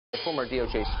Former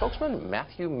DOJ spokesman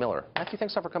Matthew Miller. Matthew,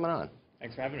 thanks for coming on.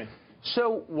 Thanks for having me.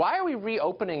 So why are we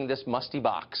reopening this musty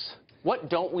box? What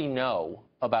don't we know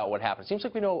about what happened? Seems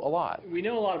like we know a lot. We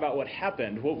know a lot about what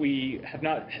happened. What we have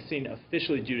not seen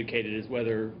officially adjudicated is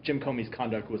whether Jim Comey's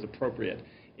conduct was appropriate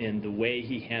in the way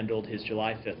he handled his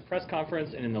July 5th press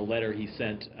conference and in the letter he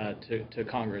sent to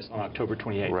Congress on October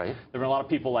 28th. Right. There were a lot of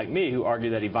people like me who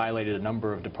argue that he violated a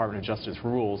number of Department of Justice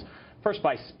rules. First,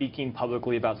 by speaking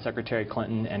publicly about Secretary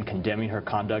Clinton and condemning her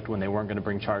conduct when they weren't going to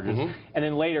bring charges. And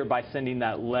then later by sending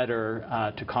that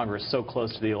letter to Congress so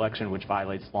close to the election, which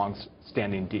violates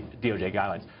long-standing DOJ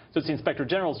guidelines. So it's the Inspector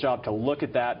General's job to look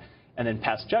at that and then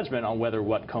pass judgment on whether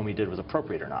what Comey did was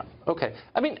appropriate or not. Okay.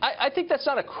 I mean, I think that's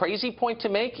not a crazy point to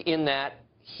make in that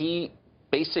he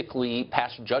basically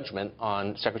passed judgment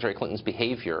on Secretary Clinton's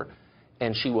behavior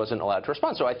and she wasn't allowed to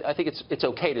respond. So I think it's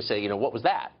okay to say, you know, what was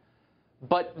that?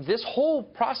 But this whole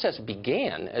process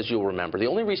began, as you'll remember, the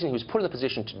only reason he was put in the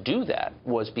position to do that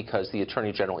was because the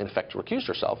Attorney General, in effect, recused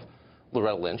herself,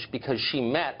 Loretta Lynch, because she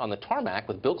met on the tarmac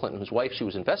with Bill Clinton, whose wife she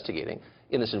was investigating,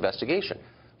 in this investigation.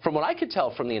 From what I could tell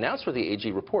from the announcement of the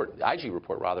IG report,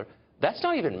 that's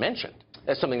not even mentioned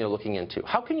as something they're looking into.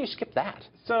 How can you skip that?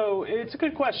 So it's a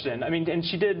good question. I mean, and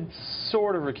she did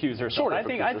sort of recuse herself.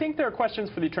 I think there are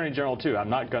questions for the Attorney General too. I'm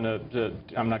not going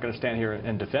to stand here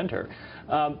and defend her.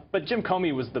 But Jim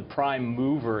Comey was the prime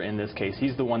mover in this case.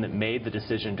 He's the one that made the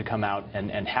decision to come out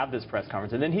and have this press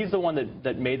conference. And then he's the one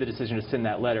that made the decision to send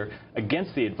that letter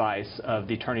against the advice of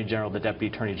the Attorney General, the Deputy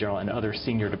Attorney General, and other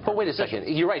senior department. But wait a second.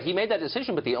 You're right. He made that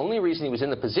decision, but the only reason he was in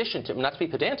the position to, not to be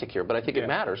pedantic here, but I think it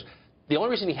matters, the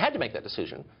only reason he had to make that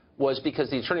decision was because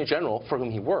the Attorney General, for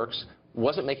whom he works,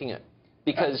 wasn't making it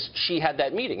because she had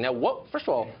that meeting. Now, first of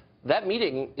all, that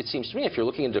meeting, it seems to me, if you're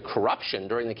looking into corruption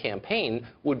during the campaign,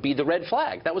 would be the red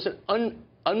flag. That was an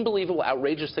unbelievable,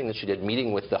 outrageous thing that she did,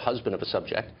 meeting with the husband of a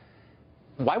subject.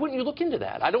 Why wouldn't you look into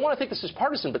that? I don't want to think this is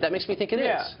partisan, but that makes me think it is.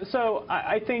 Yeah, so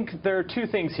I think there are two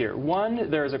things here.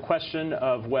 One, there is a question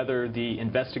of whether the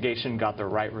investigation got the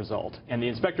right result. And the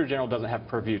Inspector General doesn't have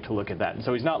purview to look at that. And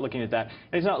so he's not looking at that.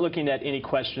 And he's not looking at any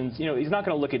questions. You know, he's not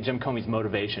going to look at Jim Comey's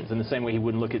motivations in the same way he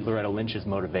wouldn't look at Loretta Lynch's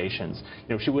motivations.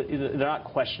 You know, they're not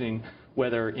questioning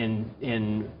whether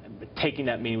in taking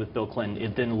that meeting with Bill Clinton,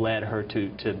 it then led her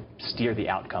to steer the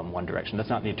outcome one direction. That's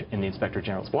not in the Inspector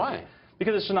General's point. Why?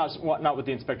 Because it's not what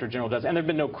the Inspector General does, and there have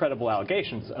been no credible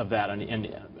allegations of that.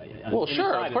 Well,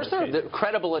 sure, of course they're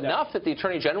credible enough that the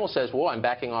Attorney General says, well, I'm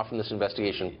backing off from this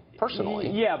investigation personally.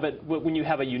 Yeah, but when you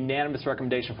have a unanimous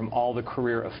recommendation from all the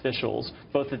career officials,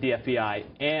 both at the FBI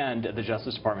and at the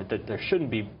Justice Department, that there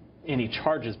shouldn't be any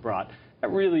charges brought,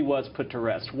 that really was put to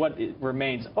rest. What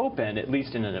remains open, at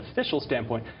least in an official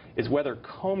standpoint, is whether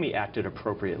Comey acted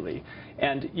appropriately.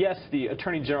 And yes, the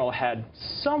Attorney General had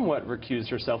somewhat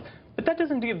recused herself, but that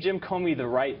doesn't give Jim Comey the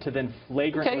right to then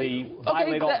flagrantly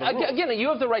violate all the rules. Again, you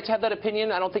have the right to have that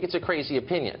opinion. I don't think it's a crazy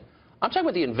opinion. I'm talking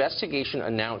about the investigation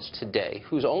announced today,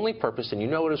 whose only purpose, and you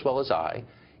know it as well as I,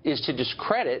 is to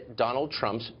discredit Donald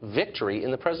Trump's victory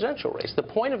in the presidential race. The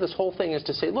point of this whole thing is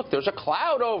to say, look, there's a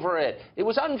cloud over it. It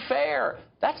was unfair.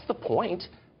 That's the point.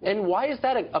 And why is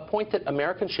that a point that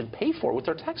Americans should pay for with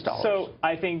their tax dollars? So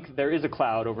I think there is a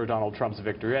cloud over Donald Trump's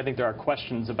victory. I think there are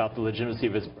questions about the legitimacy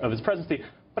of his presidency.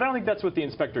 But I don't think that's what the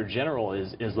Inspector General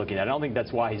is looking at. I don't think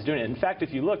that's why he's doing it. In fact,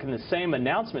 if you look in the same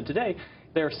announcement today,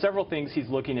 there are several things he's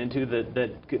looking into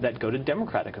that go to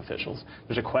Democratic officials.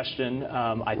 There's a question,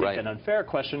 I think an unfair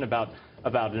question about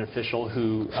an official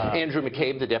who... Andrew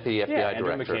McCabe, the Deputy FBI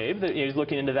Director. Andrew McCabe, he's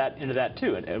looking into that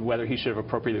too, and whether he should have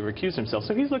appropriately recused himself.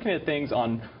 So he's looking at things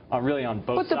really on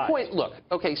both sides. But the point, look,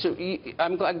 okay, so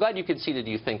I'm glad you conceded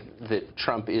you think that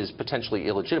Trump is potentially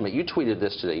illegitimate. You tweeted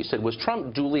this today. You said, was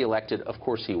Trump duly elected? Of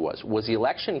course he was. Was the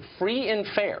election free and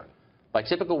fair by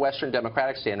typical Western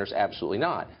democratic standards? Absolutely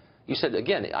not. You said,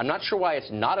 again, I'm not sure why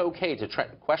it's not okay to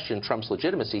question Trump's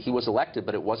legitimacy. He was elected,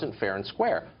 but it wasn't fair and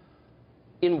square.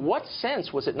 In what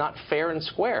sense was it not fair and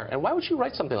square? And why would you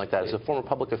write something like that as a former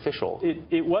public official?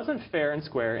 It wasn't fair and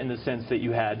square in the sense that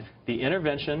you had the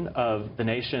intervention of the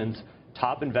nation's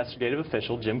top investigative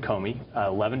official, Jim Comey,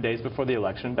 11 days before the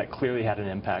election. That clearly had an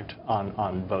impact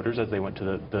on voters as they went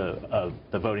to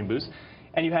the voting booths.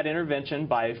 And you had intervention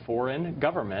by a foreign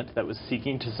government that was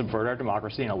seeking to subvert our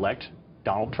democracy and elect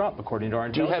Donald Trump, according to our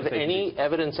intelligence agencies. Do you have any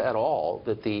evidence at all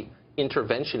that the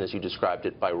intervention, as you described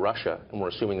it, by Russia, and we're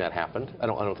assuming that happened, I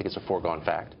don't think it's a foregone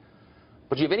fact,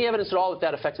 But do you have any evidence at all that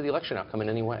that affected the election outcome in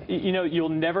any way? You know, you'll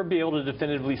never be able to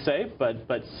definitively say, but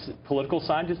political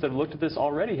scientists that have looked at this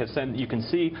already have said that you can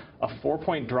see a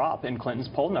 4-point drop in Clinton's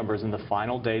poll numbers in the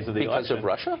final days of the election. Because of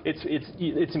Russia?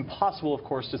 It's impossible, of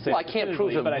course, to say. Well, I can't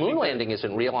prove the moon landing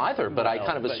isn't real either, but I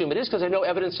kind of assume it is because I have no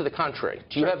evidence to the contrary.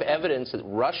 Do you have evidence that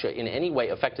Russia in any way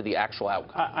affected the actual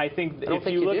outcome? I think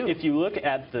if you look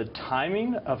at the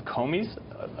timing of Comey's,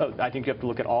 I think you have to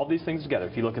look at all these things together.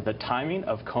 If you look at the timing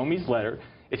of Comey's letter,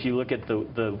 if you look at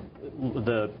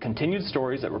the continued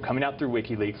stories that were coming out through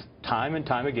WikiLeaks time and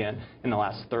time again in the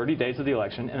last 30 days of the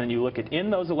election, and then you look at in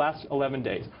those last 11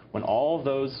 days when all of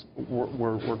those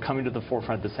were coming to the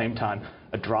forefront at the same time,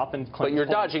 a drop in Clinton. But you're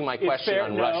dodging my question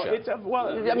on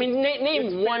Russia. I mean,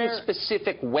 name one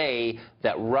specific way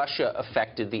that Russia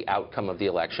affected the outcome of the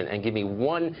election, and give me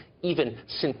one even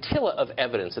scintilla of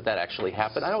evidence that that actually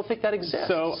happened. I don't think that exists.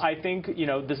 So I think, you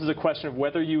know, this is a question of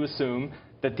whether you assume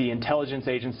that the intelligence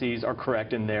agencies are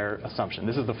correct in their assumption.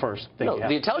 This is the first thing. No,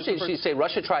 the intelligence agencies say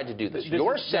Russia tried to do this.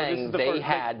 You're saying they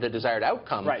had the desired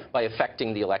outcome by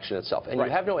affecting the election itself, and you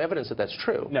have no evidence that that's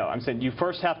true. No, I'm saying you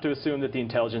first have to assume that the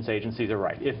intelligence agencies are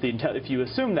right. If you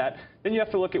assume that, then you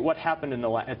have to look at what happened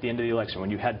at the end of the election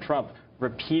when you had Trump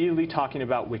repeatedly talking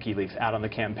about WikiLeaks out on the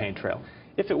campaign trail.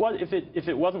 If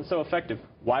it wasn't so effective,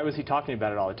 why was he talking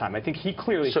about it all the time? I think he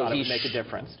clearly thought it would make a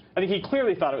difference. I think he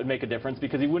clearly thought it would make a difference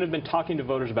because he wouldn't have been talking to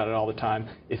voters about it all the time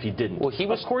if he didn't. Well,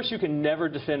 of course, you can never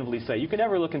definitively say. You can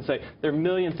never look and say there are a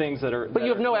million things that are. But you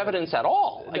have no evidence at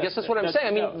all. I guess that's what I'm saying.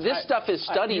 I mean, this stuff is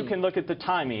studied. You can look at the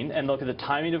timing and look at the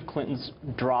timing of Clinton's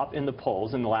drop in the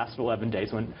polls in the last 11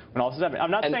 days when all this is happening.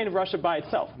 I'm not saying Russia by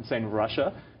itself. I'm saying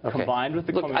Russia combined with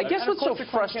the. Look, I guess what's so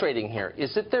frustrating here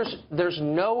is that there's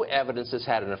no evidence this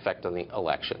had an effect on the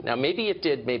election. Now, maybe it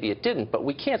did, maybe it didn't, but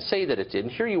we can't say that it did.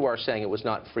 And here you are saying it was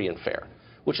not free and fair,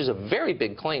 which is a very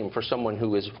big claim for someone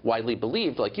who is widely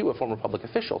believed, like you, a former public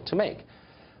official, to make.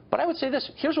 But I would say this.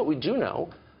 Here's what we do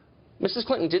know. Mrs.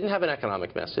 Clinton didn't have an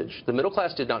economic message. The middle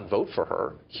class did not vote for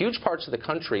her. Huge parts of the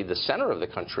country, the center of the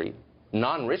country,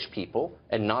 non-rich people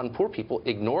and non-poor people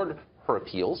ignored her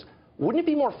appeals. Wouldn't it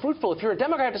be more fruitful if you're a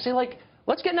Democrat to say, like,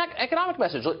 let's get an economic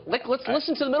message. Let's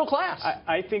listen to the middle class.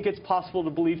 I think it's possible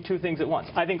to believe two things at once.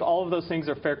 I think all of those things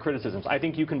are fair criticisms. I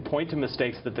think you can point to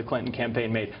mistakes that the Clinton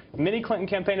campaign made. Many Clinton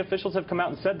campaign officials have come out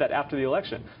and said that after the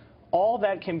election. All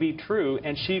that can be true,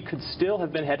 and she could still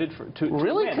have been headed to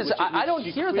really? win. Because I don't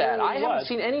hear that. I haven't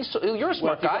seen any. You're a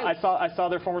smart guy. I saw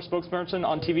their former spokesperson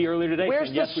on TV earlier today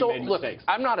saying, yes, we made mistakes. Look,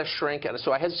 I'm not a shrink,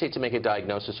 so I hesitate to make a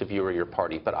diagnosis of you or your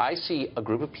party, but I see a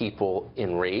group of people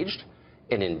enraged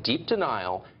and in deep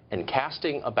denial and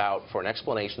casting about for an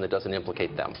explanation that doesn't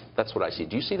implicate them. That's what I see.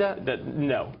 Do you see that?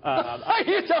 No.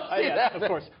 You don't see that? Of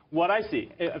course. What I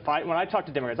see, when I talk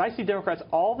to Democrats, I see Democrats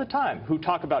all the time who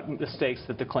talk about mistakes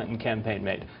that the Clinton campaign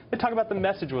made. They talk about the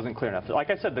message wasn't clear enough. Like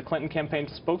I said, the Clinton campaign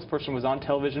spokesperson was on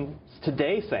television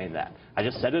today saying that. I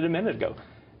just said it a minute ago.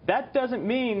 That doesn't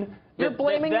mean... You're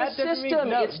blaming the system.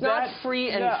 It's not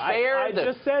free and fair.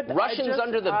 The Russians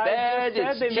under the bed.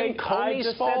 It's Jim Comey's fault. I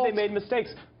just said they made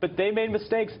mistakes. But they made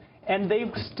mistakes, and they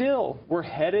still were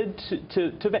headed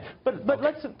to bed. But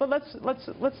let's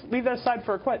leave that aside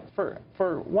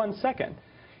for 1 second.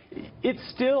 It's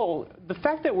still the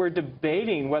fact that we're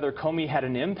debating whether Comey had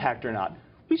an impact or not.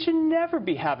 We should never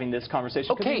be having this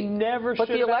conversation. Okay, but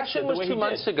the election was 2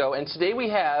 months ago, and today we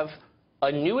have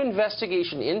a new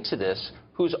investigation into this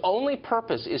whose only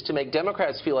purpose is to make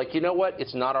Democrats feel like, you know what,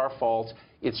 it's not our fault,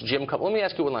 it's Jim Comey. Let me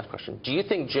ask you one last question. Do you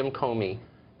think Jim Comey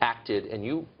acted, and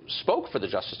you spoke for the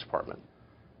Justice Department,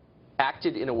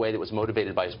 acted in a way that was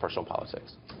motivated by his personal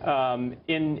politics?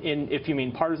 If you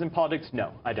mean partisan politics,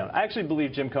 no, I don't. I actually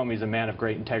believe Jim Comey is a man of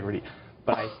great integrity.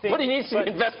 But I think, but he needs to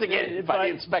be investigated by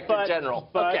the Inspector General.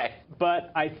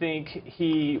 But I think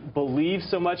he believes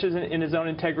so much in his own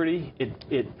integrity,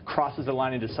 it crosses the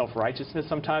line into self-righteousness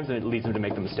sometimes, and it leads him to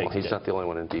make the mistakes. Well, he's not the only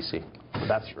one in D.C.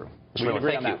 That's true.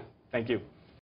 Thank you. Thank you.